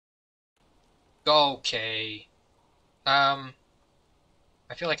Okay. Um,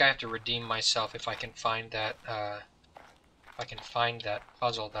 I feel like I have to redeem myself if I can find that, if I can find that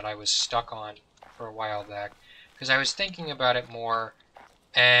puzzle that I was stuck on for a while back. Because I was thinking about it more,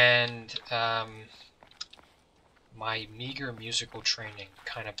 and, my meager musical training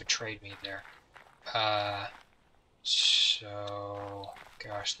kind of betrayed me there. Uh, so,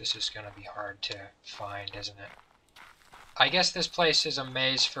 gosh, this is gonna be hard to find, isn't it? I guess this place is a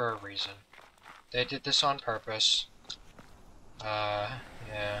maze for a reason. They did this on purpose.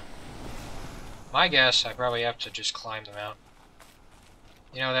 Yeah. My guess, I probably have to just climb the mountain.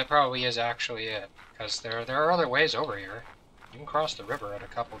 You know, that probably is actually it, because there are other ways over here. You can cross the river at a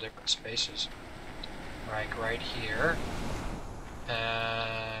couple different spaces. Like right here.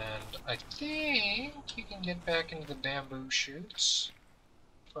 And I think you can get back into the bamboo shoots.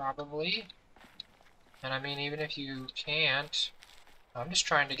 Probably. And I mean, even if you can't, I'm just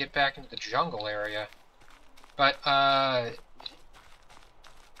trying to get back into the jungle area. But,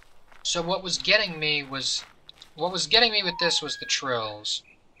 so what was getting me with this was the trills.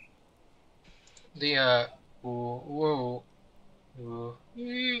 The, ooh, ooh,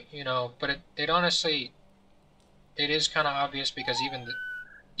 you know, but it honestly, it is kind of obvious because even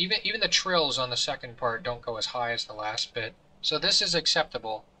the trills on the second part don't go as high as the last bit. So this is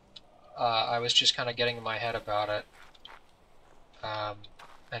acceptable. I was just kind of getting in my head about it. Um,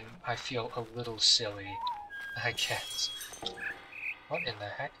 and I feel a little silly, I guess. What in the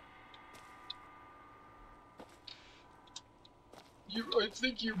heck? I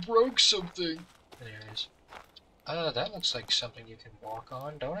think you broke something. Anyways. That looks like something you can walk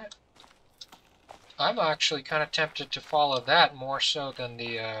on, don't it? I'm actually kind of tempted to follow that more so than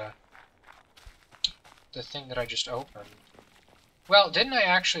the thing that I just opened. Well, didn't I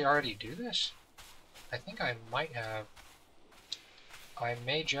actually already do this? I think I might have. I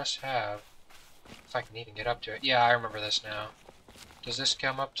may just have. If I can even get up to it. Yeah, I remember this now. Does this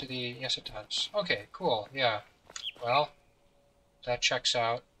come up to the... Yes, it does. Okay, cool, yeah. Well, that checks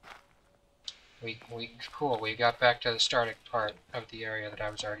out. Cool, we got back to the starting part of the area that I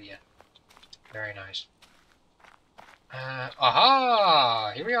was already in. Very nice.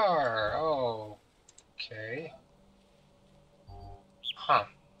 Aha! Here we are! Oh, okay. Huh.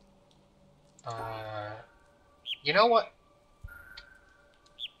 Uh, you know what?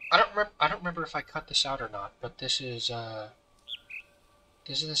 I don't remember if I cut this out or not, but this is the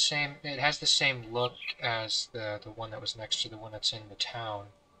same, it has the same look as the one that was next to the one that's in the town.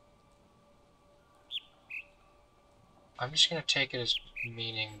 I'm just gonna take it as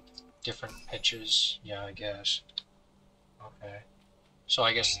meaning different pitches. Yeah, I guess. Okay. So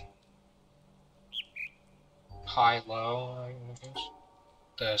I guess high, low, I guess.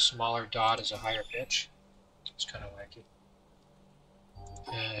 The smaller dot is a higher pitch. It's kind of wacky.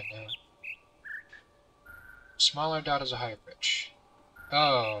 And smaller dot is a higher pitch.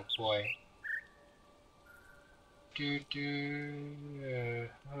 Oh boy.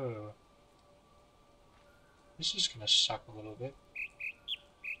 Oh. This is gonna suck a little bit.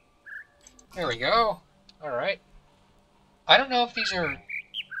 There we go. Alright. I don't know if these are...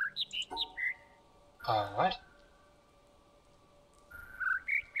 what?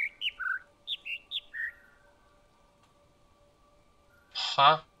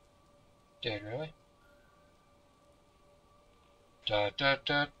 Huh? Dude, really? Da da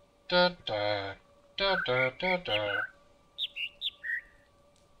da da da da da da da.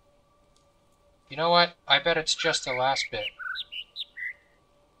 You know what? I bet it's just the last bit.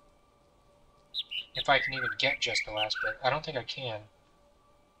 If I can even get just the last bit. I don't think I can.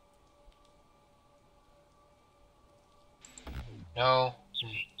 No.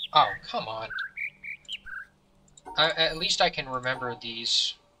 Oh, come on. At least I can remember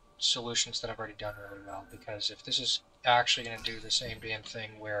these solutions that I've already done really well, because if this is actually going to do the same damn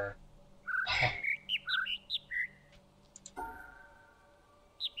thing where...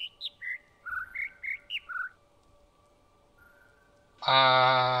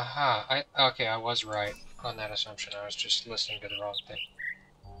 okay, I was right on that assumption. I was just listening to the wrong thing.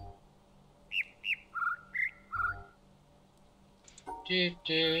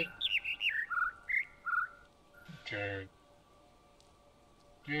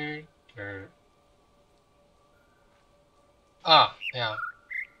 Ah, yeah.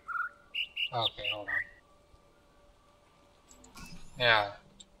 Okay, hold on. Yeah.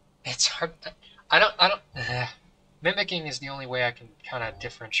 It's hard. I don't. Mimicking is the only way I can kind of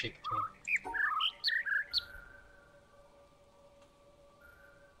differentiate between.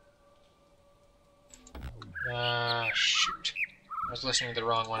 Shoot. I was listening to the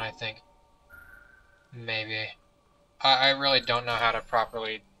wrong one, I think. Maybe. I really don't know how to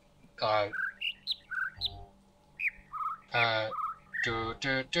properly Uh,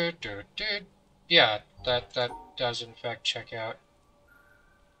 Yeah, that does in fact check out.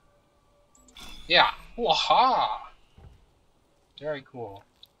 Yeah. Waha! Very cool.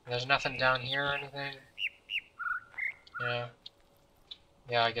 There's nothing down here or anything? Yeah.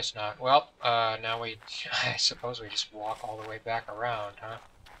 Yeah, I guess not. Well, now we... I suppose we just walk all the way back around, huh?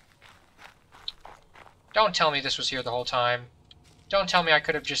 Don't tell me this was here the whole time. Don't tell me I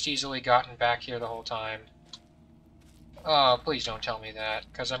could have just easily gotten back here the whole time. Oh, please don't tell me that,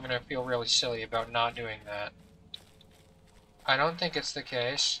 because I'm going to feel really silly about not doing that. I don't think it's the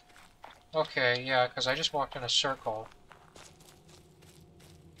case. Okay, yeah, because I just walked in a circle.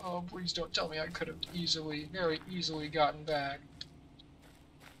 Oh, please don't tell me I could have easily, very easily gotten back.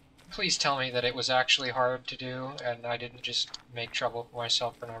 Please tell me that it was actually hard to do, and I didn't just make trouble for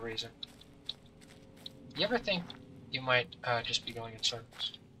myself for no reason. You ever think you might just be going in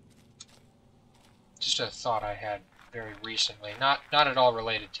circles? Just a thought I had very recently. Not at all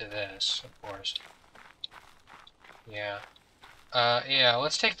related to this, of course. Yeah. Yeah,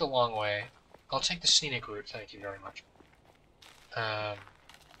 let's take the long way. I'll take the scenic route, thank you very much. What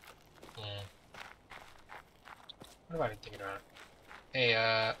have I been thinking about? Hey,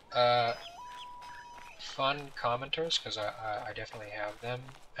 fun commenters, because I definitely have them.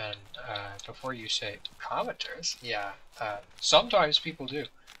 And before you say commenters, yeah, sometimes people do.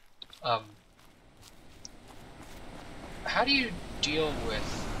 How do you deal with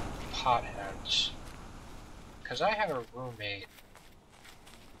potheads? Because I have a roommate,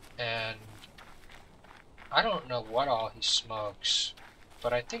 and I don't know what all he smokes,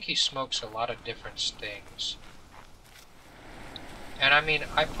 but I think he smokes a lot of different things. And I mean,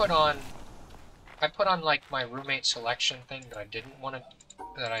 I put on like my roommate selection thing that I didn't want to,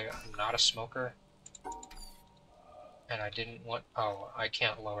 that I'm not a smoker, and I didn't want. Oh, I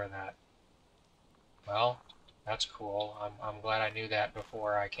can't lower that. Well, that's cool. I'm glad I knew that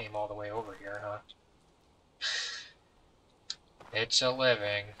before I came all the way over here, huh? It's a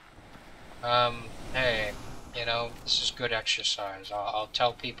living. Hey, you know, this is good exercise. I'll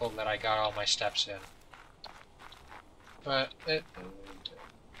tell people that I got all my steps in. But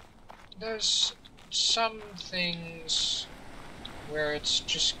there's some things where it's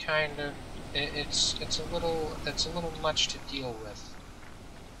just kind of it's a little much to deal with,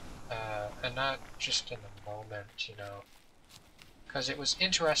 and not just in the moment, you know. Because it was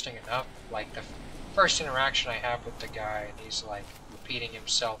interesting enough, like the first interaction I have with the guy, and he's like repeating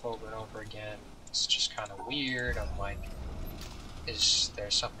himself over and over again. It's just kind of weird. I'm like, is there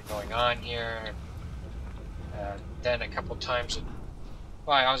something going on here? Then a couple times,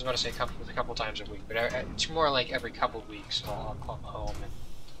 well, I was about to say a couple times a week, but it's more like every couple weeks I'll come home and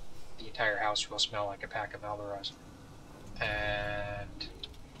the entire house will smell like a pack of Marlboros. And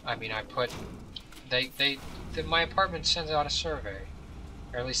I mean, my apartment sends out a survey,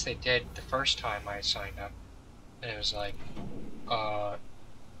 or at least they did the first time I signed up, and it was like,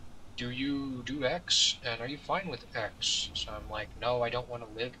 do you do X, and are you fine with X? So I'm like, no, I don't want to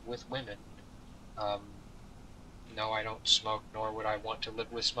live with women. No, I don't smoke, nor would I want to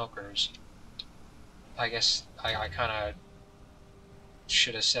live with smokers. I guess I kind of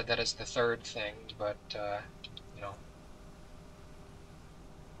should have said that as the third thing, but, you know.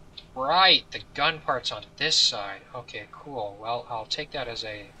 Right, the gun part's on this side. Okay, cool. Well, I'll take that as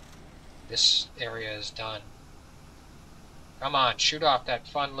this area is done. Come on, shoot off that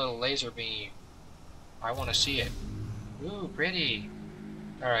fun little laser beam. I want to see it. Ooh, pretty.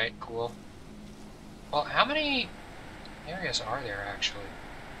 Alright, cool. Well, how many areas are there, actually?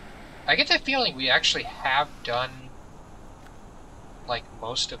 I get the feeling we actually have done, like,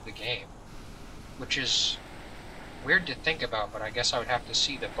 most of the game. Which is weird to think about, but I guess I would have to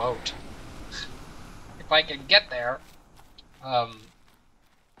see the boat. If I can get there,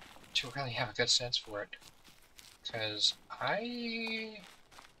 to really have a good sense for it. Because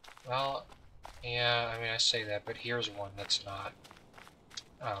well, yeah, I mean, I say that, but here's one that's not,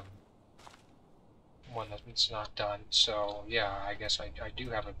 done, so, yeah, I guess I do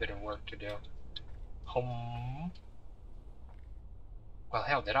have a bit of work to do. Well,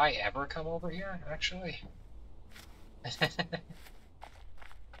 hell, did I ever come over here, actually?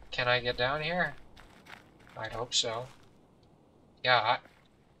 Can I get down here? I'd hope so. Yeah,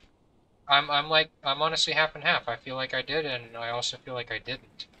 I'm honestly half and half. I feel like I did, and I also feel like I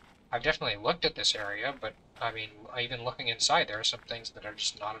didn't. I've definitely looked at this area, but, I mean, even looking inside, there are some things that are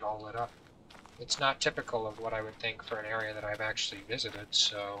just not at all lit up. It's not typical of what I would think for an area that I've actually visited,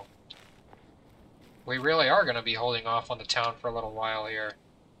 so we really are going to be holding off on the town for a little while here.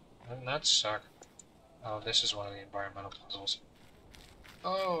 Doesn't that suck? Oh, this is one of the environmental puzzles.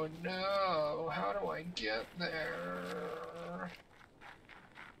 Oh no, how do I get there?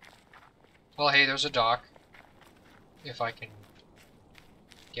 Well, hey, there's a dock. If I can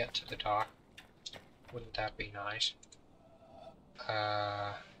get to the dock, wouldn't that be nice?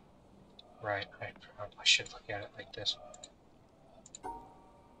 Right, I should look at it like this.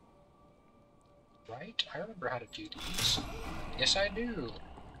 Right? I remember how to do these. Yes, I do.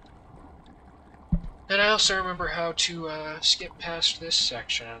 And I also remember how to skip past this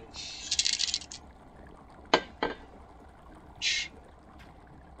section.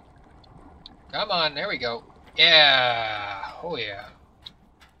 Come on, there we go. Yeah! Oh yeah.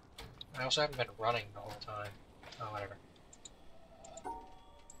 I also haven't been running the whole time. Oh, whatever.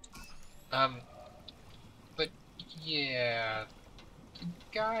 But yeah, the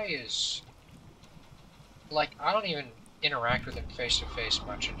guy is... Like, I don't even interact with him face to face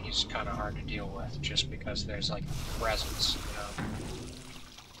much, and he's kind of hard to deal with just because there's like presence, you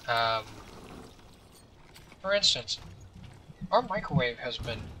know. For instance, our microwave has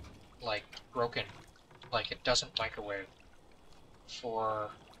been like broken, like it doesn't microwave for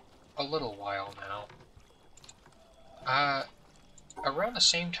a little while now. Around the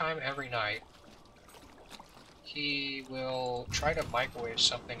same time every night, he will try to microwave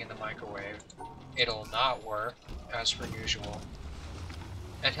something in the microwave. It'll not work, as per usual.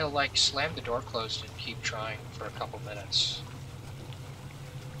 And he'll like slam the door closed and keep trying for a couple minutes.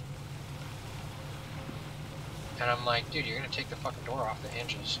 And I'm like, dude, you're gonna take the fucking door off the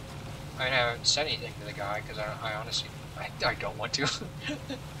hinges. I mean, I haven't said anything to the guy, because I honestly, I don't want to.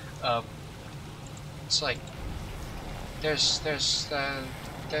 It's like, it's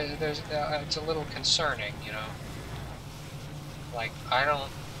a little concerning, you know? Like, I don't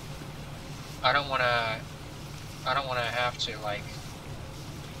wanna have to, like,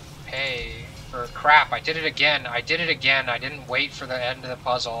 pay for crap. I did it again. I didn't wait for the end of the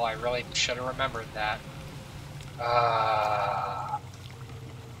puzzle. I really should have remembered that.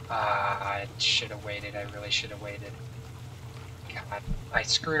 I should have waited. I really should have waited. God, I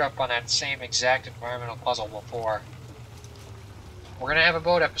screwed up on that same exact environmental puzzle before. We're gonna have a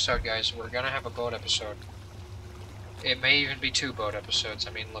boat episode, guys. We're gonna have a boat episode. It may even be 2 boat episodes.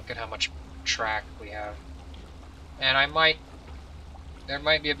 I mean, look at how much track we have. And there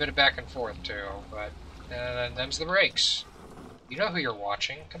might be a bit of back and forth too, but them's the breaks. You know who you're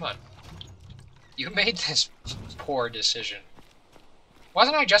watching. Come on. You made this poor decision.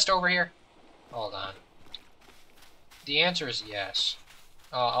 Wasn't I just over here? Hold on. The answer is yes.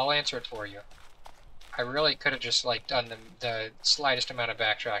 I'll answer it for you. I really could have just like done the slightest amount of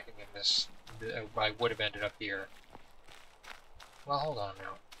backtracking in this. I would have ended up here. Well, hold on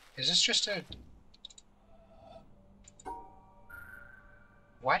now. Is this just a...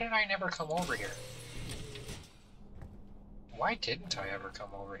 Why did I never come over here? Why didn't I ever come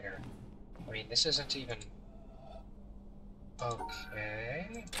over here? I mean, this isn't even...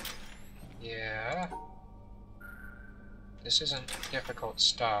 Okay... Yeah... This isn't difficult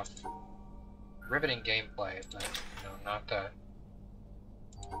stuff. Riveting gameplay, but, you know, not the...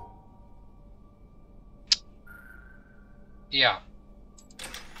 Yeah.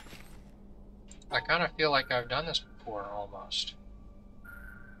 I kind of feel like I've done this before, almost.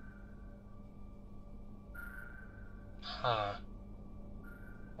 Huh.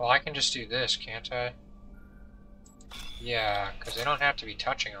 Well, I can just do this, can't I? Yeah, because they don't have to be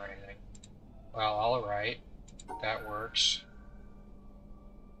touching or anything. Well, alright. That works.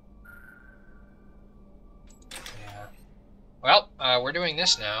 Yeah. Well, we're doing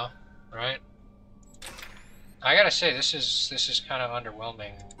this now, right? I gotta say, this is kind of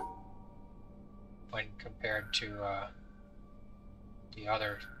underwhelming when compared to the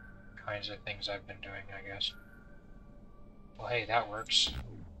other kinds of things I've been doing, I guess. Well, hey, that works.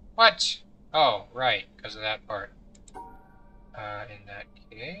 What? Oh, right, because of that part. In that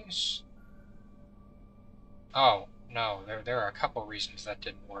case... Oh, no, there are a couple reasons that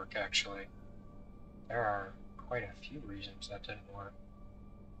didn't work, actually. There are quite a few reasons that didn't work.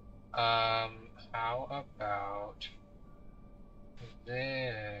 How about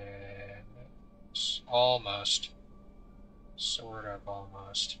this? Almost. Sort of,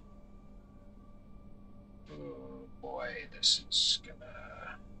 almost. Oh boy, this is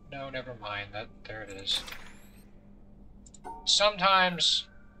gonna... No, never mind, there it is. Sometimes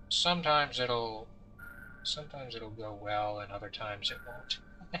it'll go well, and other times it won't.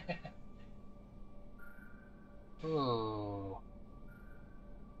 Ooh.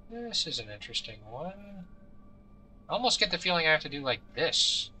 This is an interesting one. I almost get the feeling I have to do like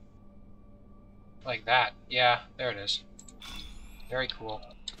this. Like that. Yeah, there it is. Very cool.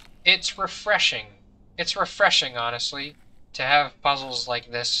 It's refreshing. It's refreshing, honestly. to have puzzles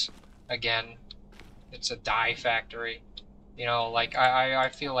like this again. It's a die factory. You know, like, I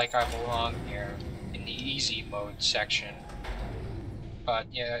feel like I belong here in the easy mode section. But,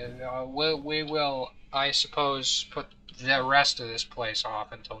 yeah, we will, I suppose, put the rest of this place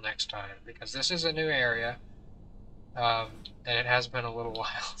off until next time, because this is a new area, and it has been a little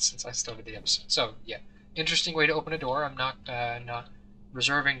while since I started the episode. So, yeah, interesting way to open a door. I'm not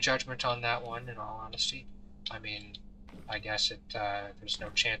reserving judgment on that one, in all honesty. I mean, I guess there's no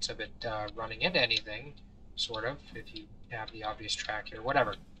chance of it running into anything, sort of, if you have the obvious track here.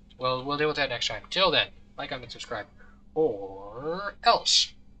 Whatever. We'll deal with that next time. Till then, like, comment, subscribe, or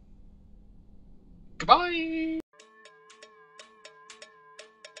else. Goodbye!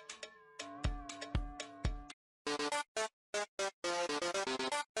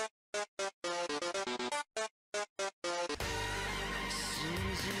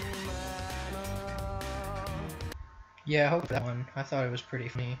 Yeah, I hope that one. I thought it was pretty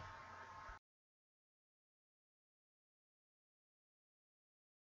funny.